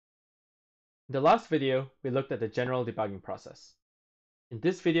In the last video, we looked at the general debugging process. In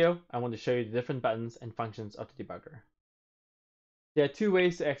this video, I want to show you the different buttons and functions of the debugger. There are two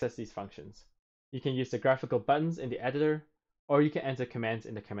ways to access these functions. You can use the graphical buttons in the editor, or you can enter commands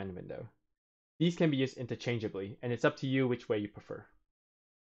in the command window. These can be used interchangeably, and it's up to you which way you prefer.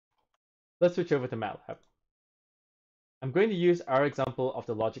 Let's switch over to MATLAB. I'm going to use our example of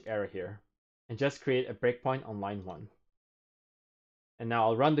the logic error here, and just create a breakpoint on line 1. And now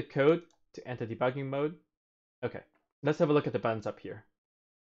I'll run the code to enter debugging mode. Okay, let's have a look at the buttons up here.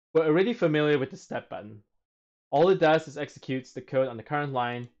 We're already familiar with the step button. All it does is executes the code on the current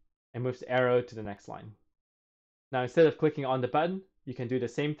line and moves the arrow to the next line. Now instead of clicking on the button, you can do the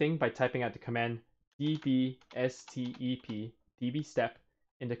same thing by typing out the command dbstep dbstep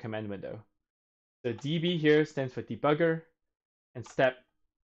in the command window. So db here stands for debugger, and step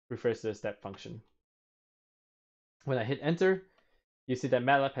refers to the step function. When I hit enter, you see that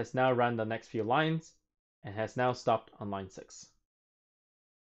MATLAB has now run the next few lines and has now stopped on line 6.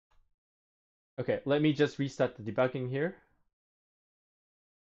 Okay, let me just restart the debugging here.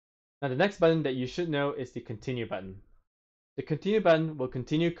 Now the next button that you should know is the continue button. The continue button will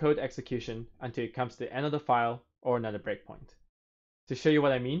continue code execution until it comes to the end of the file or another breakpoint. To show you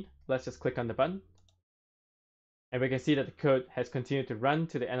what I mean, let's just click on the button. And we can see that the code has continued to run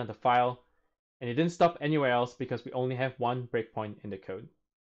to the end of the file, and it didn't stop anywhere else because we only have one breakpoint in the code.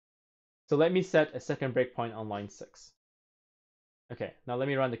 So let me set a second breakpoint on line 6. Okay, now let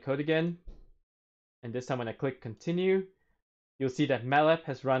me run the code again. And this time when I click continue, you'll see that MATLAB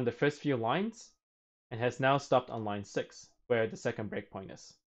has run the first few lines and has now stopped on line 6, where the second breakpoint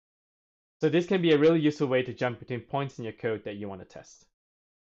is. So this can be a really useful way to jump between points in your code that you want to test.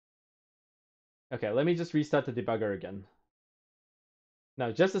 Okay, let me just restart the debugger again. Now,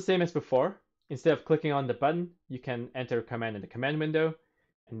 just the same as before, instead of clicking on the button, you can enter a command in the command window.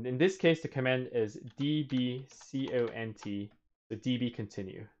 And in this case, the command is dbcont, so db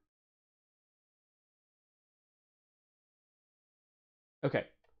continue. Okay,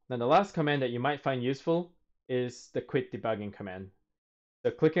 now the last command that you might find useful is the quit debugging command.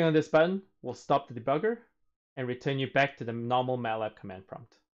 So clicking on this button will stop the debugger and return you back to the normal MATLAB command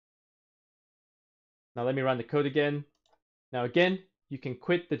prompt. Now let me run the code again. Now again, you can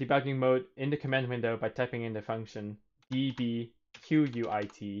quit the debugging mode in the command window by typing in the function dbquit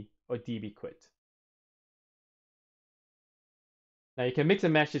or dbquit. Now you can mix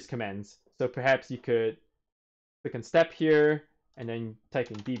and match these commands. So perhaps you could click on step here and then type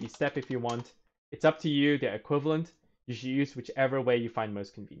in dbstep if you want. It's up to you, they're equivalent. You should use whichever way you find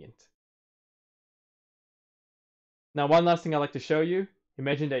most convenient. Now one last thing I'd like to show you.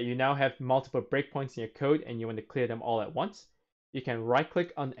 Imagine that you now have multiple breakpoints in your code and you want to clear them all at once. You can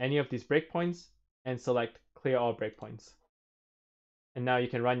right-click on any of these breakpoints and select Clear All Breakpoints. And now you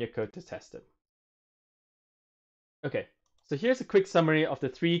can run your code to test it. Okay, so here's a quick summary of the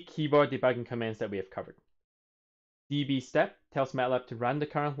 3 keyboard debugging commands that we have covered. dbstep tells MATLAB to run the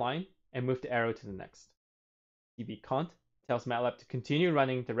current line and move the arrow to the next. dbcont tells MATLAB to continue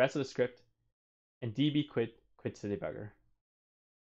running the rest of the script, and dbquit quits the debugger.